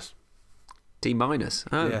 D-? Oh.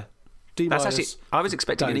 Yeah. D-. That's actually, I was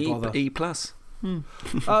expecting an E+. It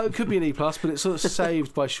could be an E+, but it's sort of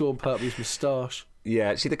saved by Sean Pertwee's moustache. Yeah,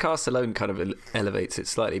 actually, the cast alone kind of elevates it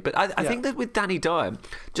slightly. But I think that with Danny Dyer,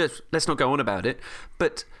 just let's not go on about it,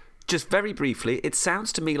 but just very briefly, it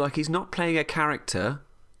sounds to me like he's not playing a character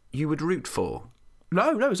you would root for.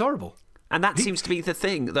 No, it's horrible. And that seems to be the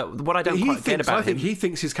thing, that what I don't quite get about him. I think he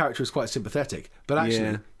thinks his character is quite sympathetic, but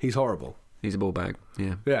actually, he's horrible. He's a ball bag,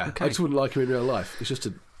 yeah. Yeah, okay. I just wouldn't like him in real life. He's just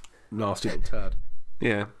a nasty little turd.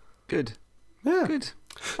 Yeah, good. Yeah. Good.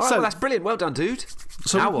 All right, well, that's brilliant. Well done, dude.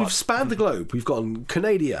 So now we've spanned the globe. We've gone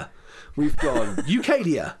Canadia. We've gone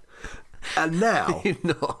Ucadia. And now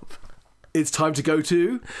it's time to go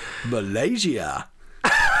to Malaysia.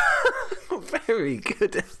 Very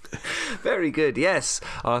good. Very good, yes.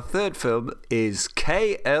 Our third film is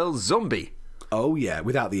KL Zombie. Oh, yeah,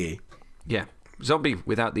 without the E. Yeah. Zombie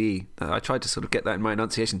without the E. I tried to sort of get that in my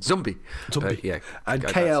enunciation. Zombie. Yeah. And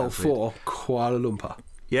KL for Kuala Lumpur.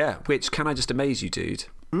 Yeah, which, can I just amaze you, dude?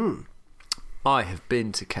 I have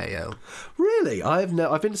been to KL. Really? I've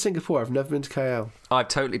been to Singapore. I've never been to KL. I've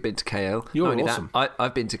totally been to KL. You're awesome.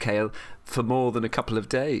 I've been to KL for more than a couple of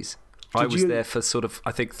days. I was there for sort of,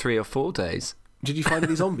 I think, 3 or 4 days. Did you find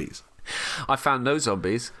any zombies? I found no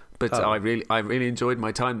zombies, but I really enjoyed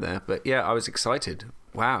my time there. But yeah, I was excited.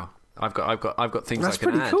 Wow, I've got things I can add. That's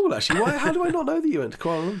pretty cool, actually. How do I not know that you went to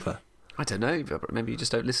Kuala Lumpur? I don't know, but maybe you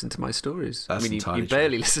just don't listen to my stories. That's you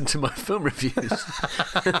barely listen to my film reviews.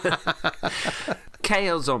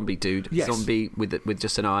 KL Zombie, dude. Yes. Zombie with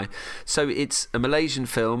just an I. So it's a Malaysian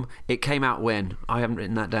film. It came out when? I haven't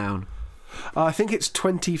written that down. I think it's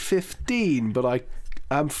 2015, but I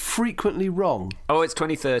am frequently wrong. Oh, it's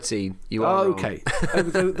 2013. You are wrong. Okay.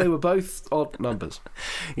 They were both odd numbers.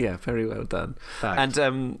 Yeah, very well done. Thanks.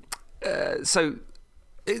 And so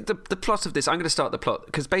the plot of this, I'm going to start the plot,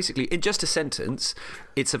 because basically, in just a sentence,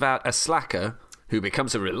 it's about a slacker who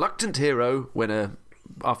becomes a reluctant hero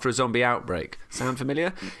after a zombie outbreak. Sound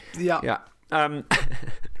familiar? Yeah. Yeah.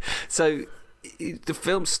 So the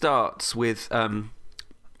film starts with a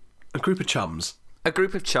group of chums. A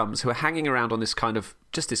group of chums who are hanging around on this kind of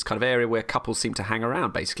area where couples seem to hang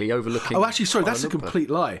around, basically overlooking. Oh, actually, sorry, that's Kuala a complete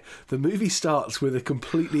lie. The movie starts with a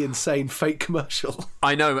completely insane fake commercial.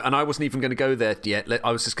 I know, and I wasn't even going to go there yet.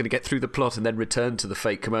 I was just going to get through the plot and then return to the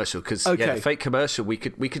fake commercial, because the fake commercial, we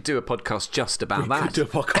could do a podcast just about that. We could do a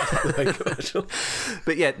podcast about the fake commercial.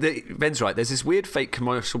 But yeah, Ben's right. There's this weird fake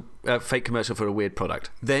commercial for a weird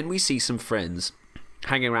product. Then we see some friends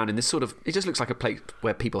hanging around in this sort of, it just looks like a place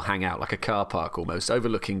where people hang out, like a car park almost,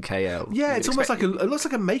 overlooking KL. Yeah, it's almost like it looks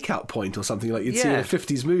like a make-out point or something like you'd see in a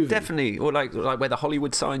 50s movie. Definitely, or like where the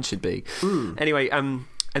Hollywood sign should be. Anyway, and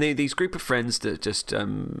then these group of friends that just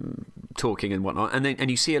talking and whatnot, and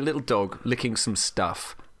you see a little dog licking some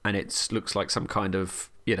stuff, and it looks like some kind of,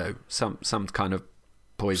 some kind of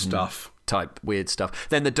poison stuff. type weird stuff.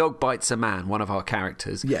 Then the dog bites a man, one of our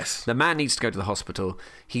characters. Yes. The man needs to go to the hospital.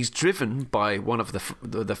 He's driven by one of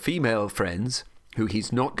the female friends who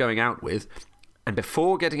he's not going out with. And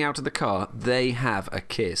before getting out of the car, they have a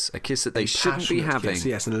kiss that they shouldn't be having. Kiss,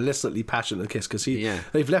 yes, an illicitly passionate kiss, because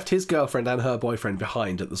they've left his girlfriend and her boyfriend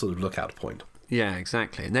behind at the sort of lookout point. Yeah,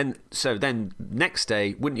 exactly. And then next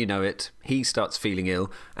day, wouldn't you know it, he starts feeling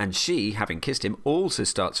ill, and she, having kissed him, also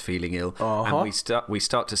starts feeling ill. And we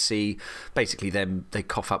start to see basically them. They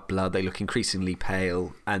cough up blood. They look increasingly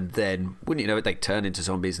pale, and then wouldn't you know it, they turn into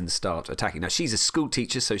zombies and start attacking. Now she's a school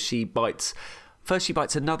teacher, so she bites. First, she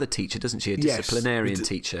bites another teacher, doesn't she? A disciplinarian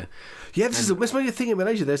teacher. Yeah, this is maybe a thing in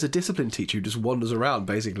Malaysia. There's a discipline teacher who just wanders around,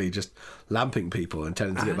 basically just lamping people and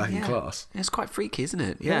telling them to get back in class. It's quite freaky, isn't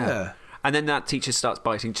it? Yeah. And then that teacher starts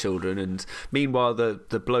biting children, and meanwhile,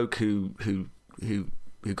 the bloke who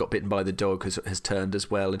got bitten by the dog has turned as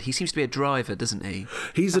well, and he seems to be a driver, doesn't he?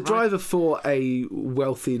 He's a driver for a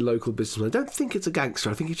wealthy local businessman. I don't think it's a gangster.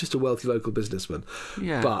 I think he's just a wealthy local businessman.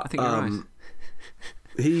 Yeah, but I think you're right.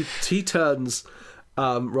 He turns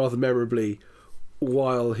rather memorably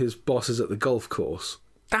while his boss is at the golf course.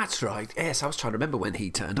 That's right. Yes, I was trying to remember when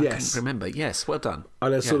he turned. I couldn't remember. Yes, well done.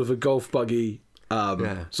 And there's sort of a golf buggy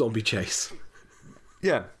zombie chase.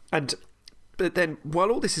 Yeah, but then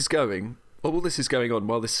while all this is going on,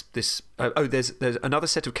 while there's another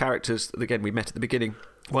set of characters that, again, we met at the beginning.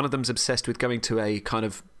 One of them's obsessed with going to a kind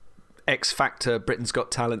of X Factor, Britain's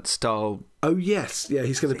Got Talent style. Oh yes, yeah,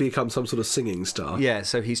 he's going to become some sort of singing star. Yeah,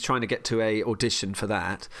 so he's trying to get to a audition for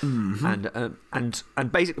that, and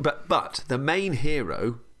basically, but the main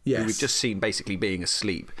hero, who we've just seen basically being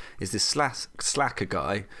asleep, is this slacker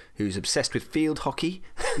guy who's obsessed with field hockey.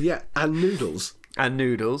 Yeah, and noodles. And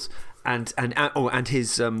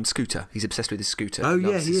his scooter. He's obsessed with his scooter. Oh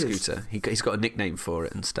yeah, he is. Scooter. He's got a nickname for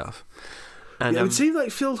it and stuff. And it would seem like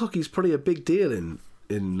field hockey's probably a big deal in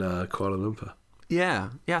Kuala Lumpur. Yeah,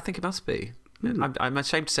 I think it must be. I'm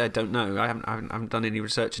ashamed to say I don't know. I haven't done any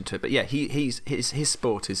research into it, but yeah, his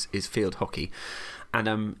sport is field hockey,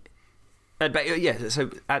 and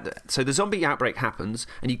so the zombie outbreak happens,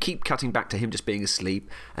 and you keep cutting back to him just being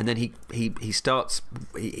asleep, and then he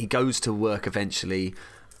goes to work eventually,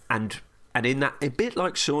 and in that, a bit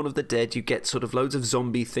like Shaun of the Dead, you get sort of loads of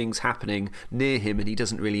zombie things happening near him, and he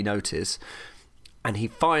doesn't really notice. And he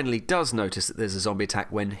finally does notice that there's a zombie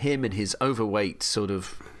attack when him and his overweight sort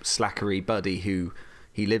of slackery buddy who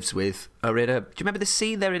he lives with are in a... Do you remember the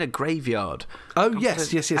scene? They're in a graveyard. Oh,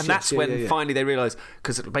 yes. And that's when finally they realise...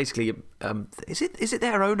 Because basically, is it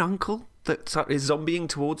their own uncle that is zombieing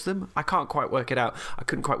towards them? I can't quite work it out. I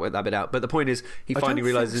couldn't quite work that bit out. But the point is, he finally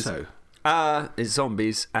realises... It's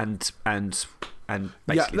zombies and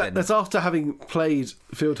basically that's after having played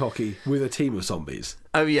field hockey with a team of zombies.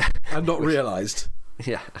 Oh yeah, and not realised.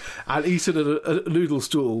 Yeah, and eaten a noodle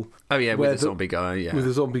stool. Oh yeah, with a zombie guy. Yeah, with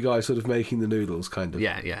a zombie guy sort of making the noodles, kind of.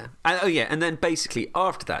 Yeah. And then basically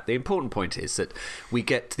after that, the important point is that we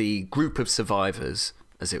get the group of survivors,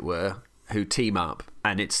 as it were, who team up,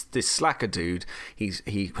 and it's this slacker dude.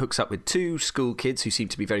 He hooks up with two school kids who seem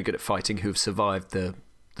to be very good at fighting, who have survived the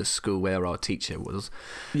school where our teacher was.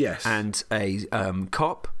 Yes. And a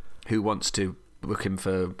cop who wants to book him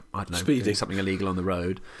for, I don't know, speeding. Doing something illegal on the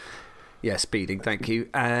road. Yeah, speeding, thank you.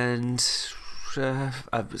 And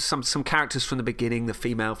some characters from the beginning, the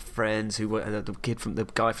female friends who were the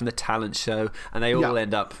guy from the talent show, and they all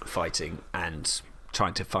end up fighting and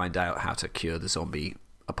trying to find out how to cure the zombie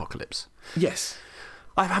apocalypse. Yes.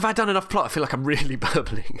 Have I done enough plot? I feel like I'm really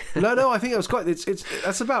bubbling. No, I think that was quite...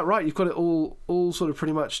 That's about right. You've got it all sort of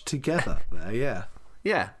pretty much together there, yeah.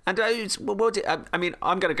 Yeah. And I mean,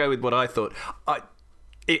 I'm going to go with what I thought. Are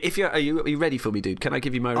you ready for me, dude? Can I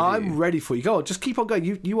give you my review? I'm ready for you. Go on, just keep on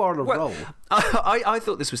going. You are on a roll. I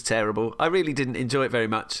thought this was terrible. I really didn't enjoy it very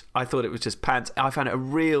much. I thought it was just pants. I found it a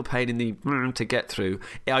real pain in the to get through.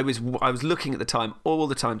 I was looking at the time all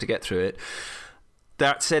the time to get through it.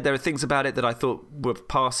 That said, there are things about it that I thought were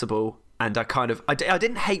passable, and I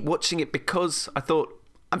didn't hate watching it because I thought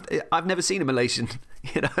I've never seen a Malaysian,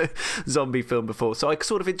 zombie film before, so I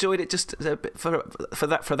sort of enjoyed it just a bit for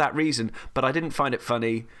that reason. But I didn't find it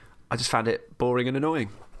funny. I just found it boring and annoying.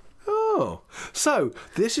 Oh, so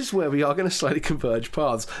this is where we are going to slightly converge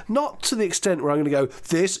paths. Not to the extent where I'm going to go,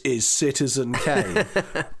 this is Citizen Kane.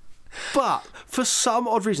 But for some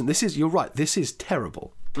odd reason, you're right, this is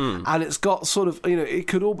terrible. And it's got sort of, it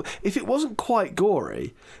could all... If it wasn't quite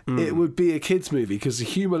gory, it would be a kids' movie, because the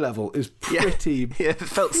humour level is pretty... Yeah, it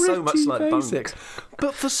felt so much like basic. Bunk.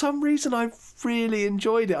 But for some reason, I really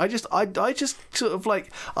enjoyed it. I just sort of like...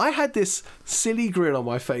 I had this silly grin on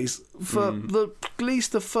my face for at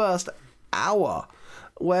least the first hour.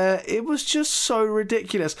 where it was just so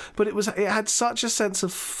ridiculous, but it had such a sense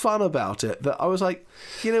of fun about it that I was like,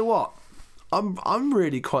 you know what? I'm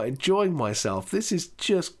really quite enjoying myself. This is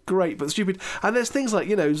just great, but stupid. And there's things like,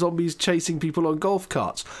 zombies chasing people on golf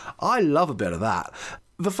carts. I love a bit of that.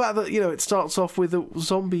 The fact that, it starts off with a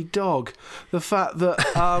zombie dog. The fact that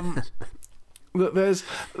that there's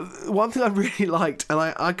one thing I really liked, and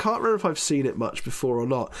I can't remember if I've seen it much before or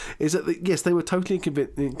not, is that yes, they were totally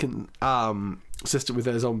consistent with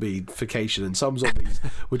their zombification, and some zombies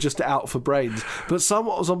were just out for brains, but some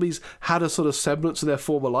zombies had a sort of semblance of their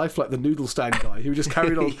former life, like the noodle stand guy who just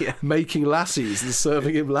carried on making lassies and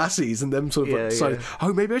serving him lassies, and them sort of decided,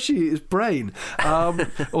 oh, maybe actually it's brain.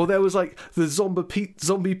 Or there was like the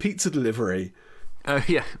zombie pizza delivery. Oh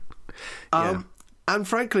yeah. And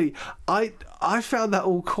frankly, I found that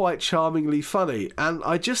all quite charmingly funny, and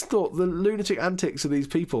I just thought the lunatic antics of these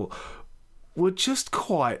people were just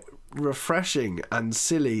quite refreshing and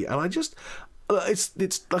silly, and it's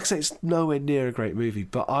like I say, it's nowhere near a great movie,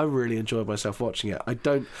 but I really enjoyed myself watching it. I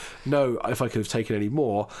don't know if I could have taken any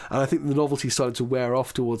more, and I think the novelty started to wear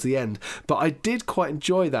off towards the end, but I did quite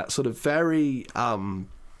enjoy that sort of very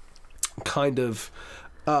kind of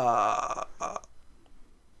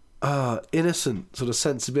innocent sort of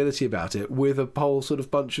sensibility about it, with a whole sort of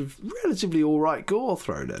bunch of relatively alright gore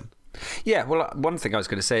thrown in. Yeah, well, one thing I was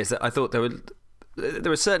going to say is that I thought there were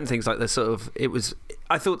certain things like the sort of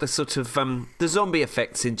I thought the sort of the zombie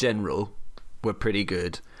effects in general were pretty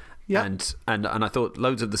good. Yeah. And I thought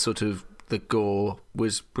loads of the sort of the gore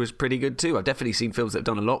was pretty good too. I've definitely seen films that have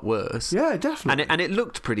done a lot worse. Yeah, definitely. And it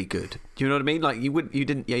looked pretty good. Do you know what I mean? Like you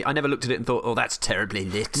didn't. I never looked at it and thought, oh, that's terribly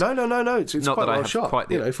lit. No. It's not quite that I well have shot. Quite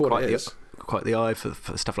the eye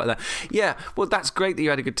for stuff like that. Yeah, well, that's great that you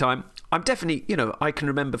had a good time. I'm definitely, I can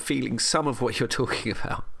remember feeling some of what you're talking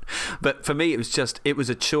about. But for me, it was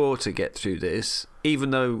a chore to get through this, even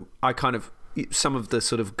though some of the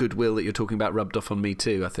sort of goodwill that you're talking about rubbed off on me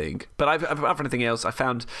too, I think. But apart from anything else, I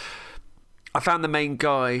found the main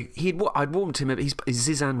guy. I'd warmed him. He's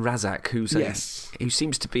Zizan Razak, who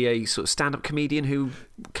seems to be a sort of stand-up comedian who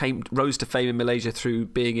rose to fame in Malaysia through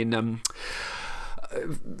being in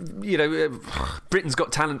Britain's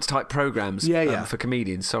Got Talent type programs for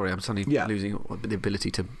comedians. Sorry, I'm suddenly losing the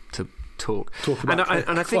ability to talk about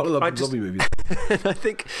and I think quite a lot of zombie movies. I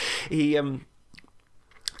think he I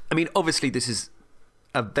mean, obviously this is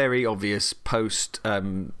a very obvious post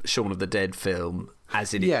Shaun of the Dead film,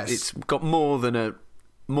 as in it's got more than a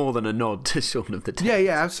nod to Shaun of the Dead.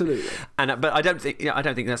 Yeah, absolutely. But I don't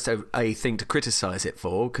think that's a thing to criticise it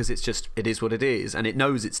for, because it is what it is, and it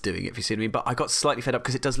knows it's doing it, if you see what I mean. But I got slightly fed up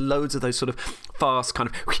because it does loads of those sort of fast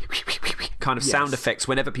kind of sound effects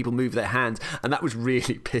whenever people move their hands, and that was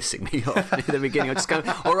really pissing me off at the beginning. I just go,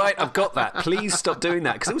 all right, I've got that. Please stop doing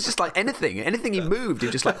that, because it was just like anything he moved,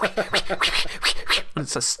 it was just like, and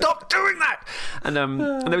so stop doing that. And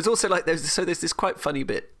there was also like there's this quite funny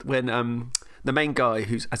bit when the main guy,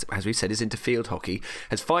 who's, as we said, is into field hockey,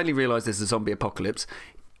 has finally realised there's a zombie apocalypse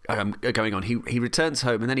going on. He returns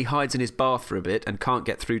home, and then he hides in his bath for a bit and can't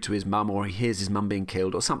get through to his mum, or he hears his mum being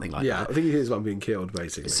killed or something like that. Yeah, I think he hears his mum being killed,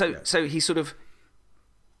 basically. So he sort of...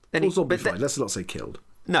 Then zombified, let's not say killed.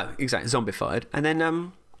 No, exactly, zombified. And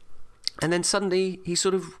then suddenly he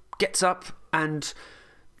sort of gets up and...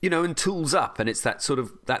 and tools up, and it's that sort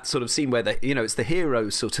of scene where it's the hero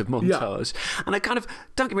sort of montage. Yeah. And I kind of,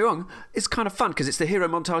 don't get me wrong, it's kind of fun because it's the hero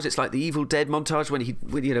montage. It's like the Evil Dead montage with the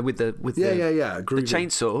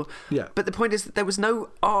chainsaw. Yeah. But the point is that there was no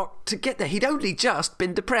arc to get there. He'd only just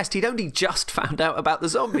been depressed. He'd only just found out about the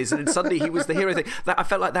zombies, and then suddenly he was the hero thing. That I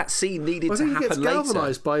felt like that scene needed to happen later. He gets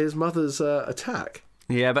galvanised by his mother's attack.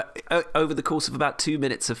 Yeah, but over the course of about 2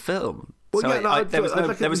 minutes of film. Well, so there was no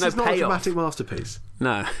payoff. It's not a dramatic masterpiece.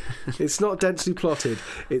 No. It's not densely plotted.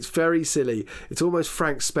 It's very silly. It's almost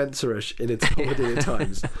Frank Spencer-ish in its comedy at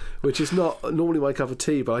times, which is not normally my cup of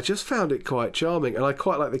tea, but I just found it quite charming, and I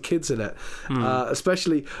quite like the kids in it,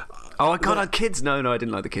 especially... Oh, I can't like kids. No, I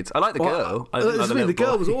didn't like the kids. I like the girl. The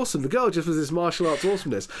girl was awesome. The girl just was this martial arts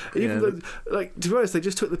awesomeness. Even though, to be honest, they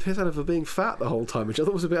just took the piss out of her being fat the whole time, which I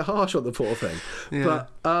thought was a bit harsh on the poor thing. Yeah.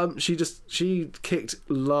 But she kicked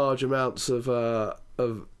large amounts of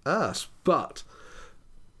ass. But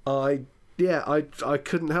I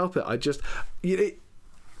couldn't help it.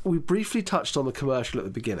 We briefly touched on the commercial at the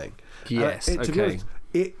beginning. Yes. To be honest,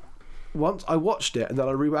 once I watched it, and then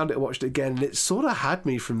I rewound it and watched it again, and it sort of had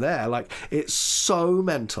me from there. Like, it's so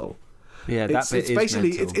mental. Yeah, that bit is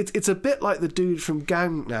basically mental. It's a bit like the dude from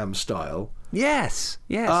Gangnam Style. Yes,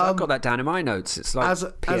 I've got that down in my notes. It's like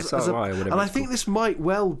PSRI or whatever. And I think this might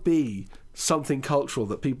well be something cultural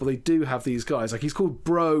that they do have these guys. Like, he's called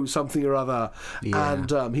Bro something or other,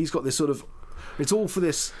 and he's got this sort of, it's all for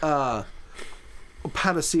this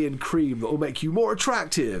Panacean cream that will make you more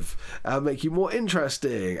attractive and make you more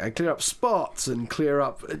interesting and clear up spots and clear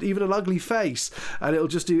up even an ugly face, and it'll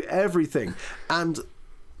just do everything. And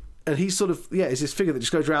he's sort of, is this figure that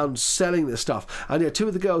just goes around selling this stuff. And two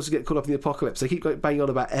of the girls who get caught up in the apocalypse, they keep banging on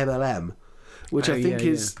about MLM, which I think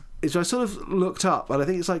is I sort of looked up, and I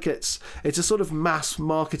think it's like it's a sort of mass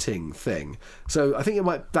marketing thing. So I think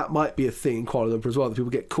that might be a thing in Kuala Lumpur as well, that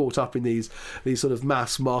people get caught up in these sort of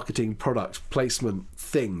mass marketing product placement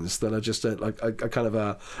things that are just a kind of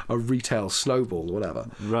a retail snowball or whatever.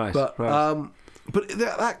 Right. But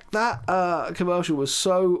that commercial was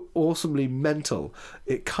so awesomely mental.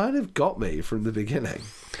 It kind of got me from the beginning.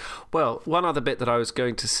 Well, one other bit that I was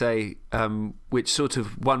going to say, which sort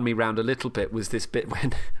of won me round a little bit, was this bit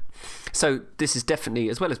when... So this is definitely,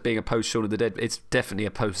 as well as being a post-Shaun of the Dead, it's definitely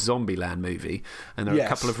a post-Zombieland movie. And there are a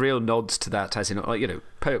couple of real nods to that, as in, on we didn't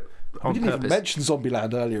purpose. even mention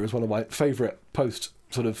Zombieland earlier as one of my favourite post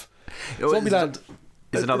sort of... Zombieland...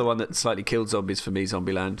 There's another one that slightly killed zombies for me,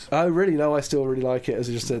 Zombieland. Oh, really? No, I still really like it. As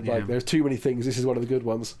I just said, there's too many things. This is one of the good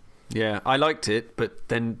ones. Yeah, I liked it, but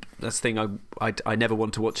then that's the thing, I never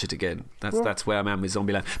want to watch it again. That's where I'm at with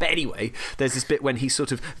Zombieland. But anyway, there's this bit when he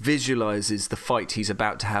sort of visualises the fight he's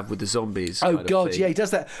about to have with the zombies. Oh God, yeah, he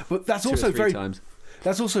does that. But that's also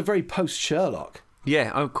that's also very post Sherlock.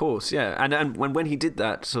 Yeah, of course, yeah. And when he did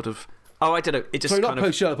that sort of, I don't know, it just not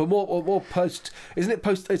post Sherlock, but more post. Isn't it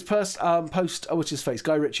post? It's post. What's his face?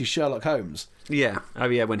 Guy Ritchie's Sherlock Holmes. Yeah. Oh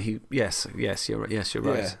yeah. When he. Yes. You're right. Yes, you're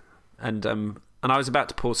right. Yeah. And I was about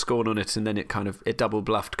to pour scorn on it, and then it double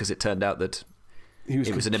bluffed, because it turned out that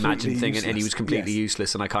it was an imagined thing, and he was completely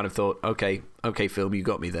useless. And I kind of thought, okay, film, you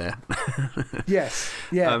got me there. Yes.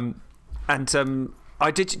 Yeah.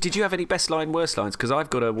 Did you have any best line, worst lines? Because I've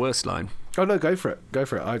got a worst line. Oh no, go for it.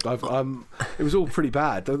 It was all pretty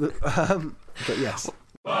bad, but yes.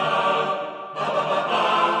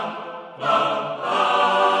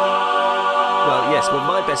 Well,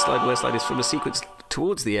 my best line, worst line is from a sequence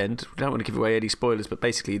towards the end. I don't want to give away any spoilers, but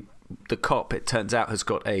basically, the cop, it turns out, has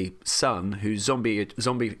got a son who's zombie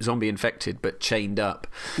infected but chained up.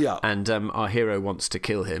 Yeah. And our hero wants to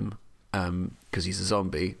kill him because he's a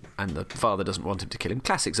zombie, and the father doesn't want him to kill him.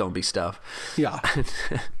 Classic zombie stuff. Yeah.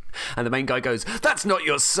 And the main guy goes, "That's not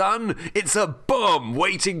your son. It's a bomb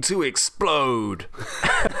waiting to explode."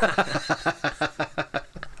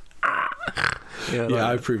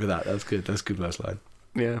 I approve of that. That's good. That's a good worst line.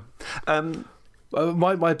 Yeah.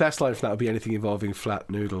 My best line from that would be anything involving flat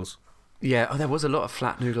noodles. Yeah, there was a lot of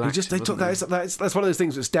flat noodle action. That's one of those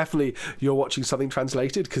things that's definitely you're watching something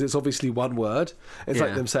translated, because it's obviously one word. It's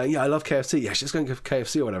like them saying, "Yeah, I love KFC." Yeah, she's going to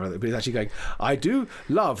KFC or whatever. But it's actually going, "I do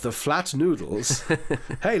love the flat noodles."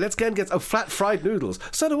 Hey, let's get flat fried noodles.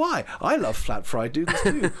 So do I. I love flat fried noodles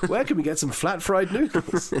too. Where can we get some flat fried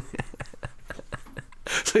noodles?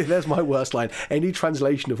 So there's my worst line. Any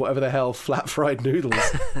translation of whatever the hell flat fried noodles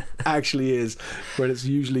actually is, when it's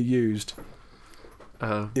usually used.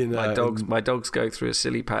 My dogs go through a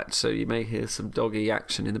silly patch, so you may hear some doggy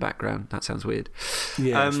action in the background. That sounds weird.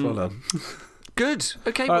 Yeah, well done. Good.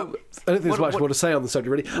 Okay. I don't think there's much more to say on the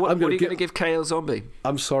subject, really. What are you going to give KL Zombie?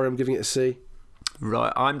 I'm sorry, I'm giving it a C.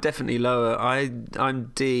 Right, I'm definitely lower.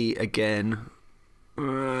 I'm D again.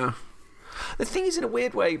 The thing is, in a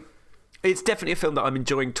weird way, it's definitely a film that I'm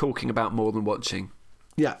enjoying talking about more than watching.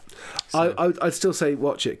 Yeah, so. I'd still say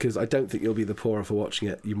watch it, because I don't think you'll be the poorer for watching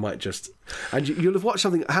it. You might just, and you'll have watched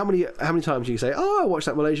something. How many times do you say, "Oh, I watched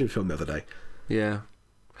that Malaysian film the other day"? Yeah,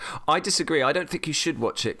 I disagree. I don't think you should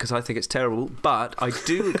watch it, because I think it's terrible. But I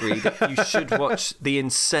do agree that you should watch the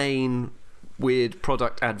insane, weird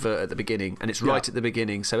product advert at the beginning, and it's right at the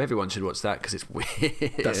beginning, so everyone should watch that, because it's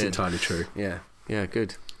weird. That's entirely true. Yeah,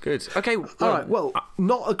 good. Okay, all right. Well,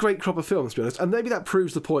 not a great crop of films, to be honest, and maybe that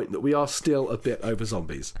proves the point that we are still a bit over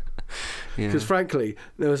zombies. Because frankly,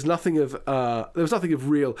 there was nothing of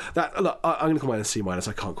real. Look, I'm going to call mine a C-. I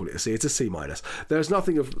can't call it a C. It's a C-. There's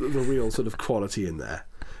nothing of the real sort of quality in there.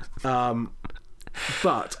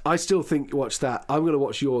 But I still think watch that. I'm going to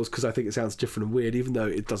watch yours because I think it sounds different and weird, even though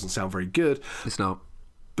it doesn't sound very good. It's not.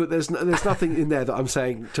 But there's nothing in there that I'm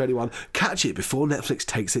saying to anyone, catch it before Netflix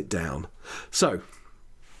takes it down. So.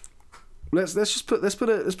 Let's put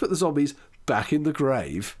the zombies back in the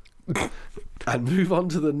grave and move on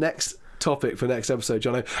to the next topic for next episode,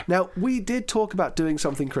 Jono. Now, we did talk about doing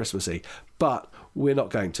something Christmassy, but we're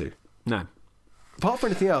not going to. No. apart from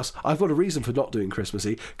anything else, I've got a reason for not doing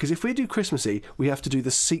Christmassy, because if we do Christmassy, we have to do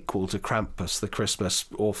the sequel to Krampus, the Christmas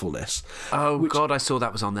awfulness. Oh, God, I saw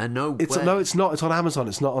that was on there. No way. No, it's not. It's on Amazon.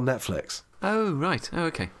 It's not on Netflix. Oh, right. Oh,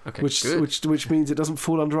 okay. Okay. Which means it doesn't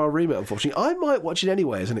fall under our remit, unfortunately. I might watch it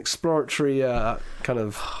anyway as an exploratory kind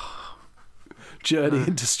of journey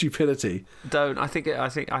into stupidity. Don't.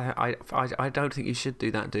 I don't think you should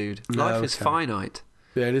do that, dude. Life is finite.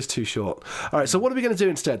 Yeah, it is too short. All right, so what are we going to do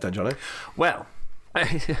instead then, Johnny? Well,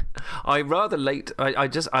 I've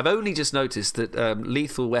only just noticed that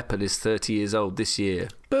Lethal Weapon is 30 years old this year.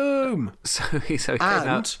 Boom! So it came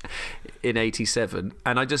out in 1987,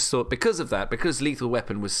 and I just thought, because of that, because Lethal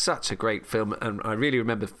Weapon was such a great film, and I really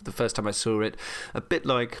remember the first time I saw it, a bit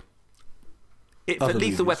like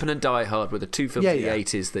Lethal Weapon and Die Hard were the two films of the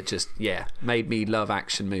 80s that just made me love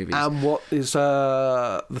action movies. And what is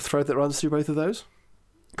the thread that runs through both of those?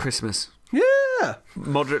 Christmas. Yeah!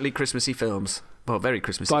 Moderately Christmassy films. Well, very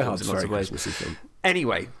Christmassy Die films Hard's in lots very of ways. Christmassy film.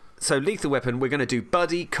 Anyway, so Lethal Weapon, we're going to do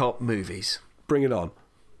buddy cop movies. Bring it on.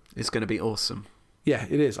 It's going to be awesome. Yeah,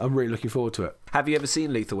 it is. I'm really looking forward to it. Have you ever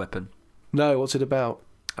seen Lethal Weapon? No, what's it about?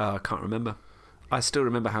 I can't remember. I still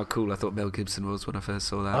remember how cool I thought Mel Gibson was when I first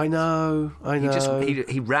saw that. I know.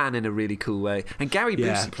 He ran in a really cool way. And Gary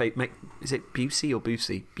Busey played... Is it Busey or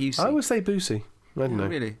Busey? Busey. I always say Busey. I don't know.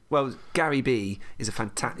 Really? Well, Gary B is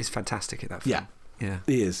fantastic at that film. Yeah.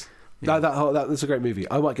 He is. Yeah. That's a great movie.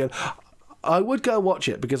 I would go and watch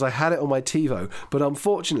it because I had it on my TiVo, but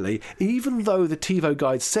unfortunately, even though the TiVo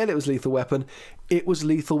guide said it was Lethal Weapon, it was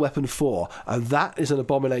Lethal Weapon 4, and that is an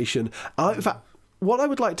abomination. In fact, what I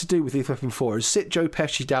would like to do with Lethal Weapon 4 is sit Joe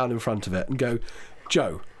Pesci down in front of it and go,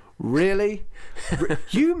 Joe, really?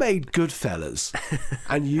 You made Goodfellas,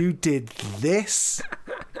 and you did this?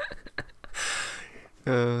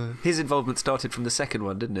 His involvement started from the second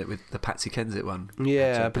one, didn't it, with the Patsy Kensit one?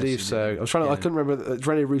 Yeah, I believe so. I couldn't remember. It's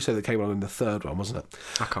Rene Russo that came on in the third one, wasn't it?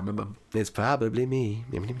 I can't remember. It's probably me.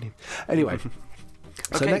 Anyway,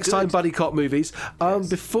 so Okay, next time, buddy cop movies.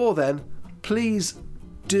 Before then, please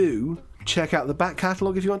do check out the back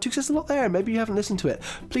catalogue if you want to, because there's a lot there. Maybe you haven't listened to it.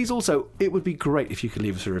 Please also, it would be great if you could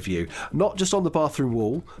leave us a review, not just on the bathroom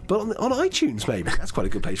wall, but on iTunes maybe. That's quite a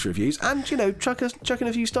good place for reviews. And, chuck in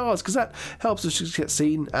a few stars, because that helps us just get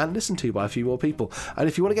seen and listened to by a few more people. And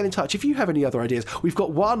if you want to get in touch, if you have any other ideas, we've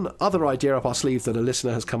got one other idea up our sleeve that a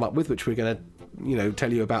listener has come up with, which we're going to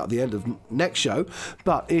tell you about at the end of next show.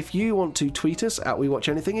 But if you want to tweet us at We Watch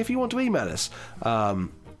Anything, if you want to email us,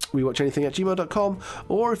 wewatchanything@gmail.com,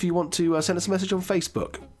 or if you want to send us a message on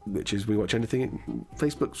Facebook, which is We Watch Anything,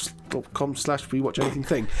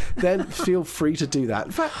 facebook.com/WeWatchAnything, then feel free to do that.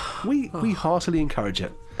 In fact, we heartily encourage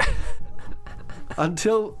it.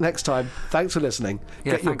 Until next time, thanks for listening.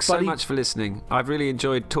 Yeah, thanks so much for listening. I've really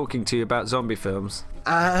enjoyed talking to you about zombie films.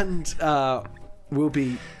 And we'll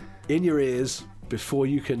be in your ears before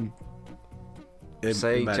you can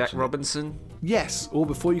say Jack Robinson. Yes, or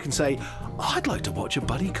before you can say, I'd like to watch a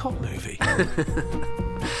buddy cop movie.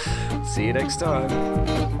 See you next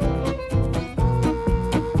time.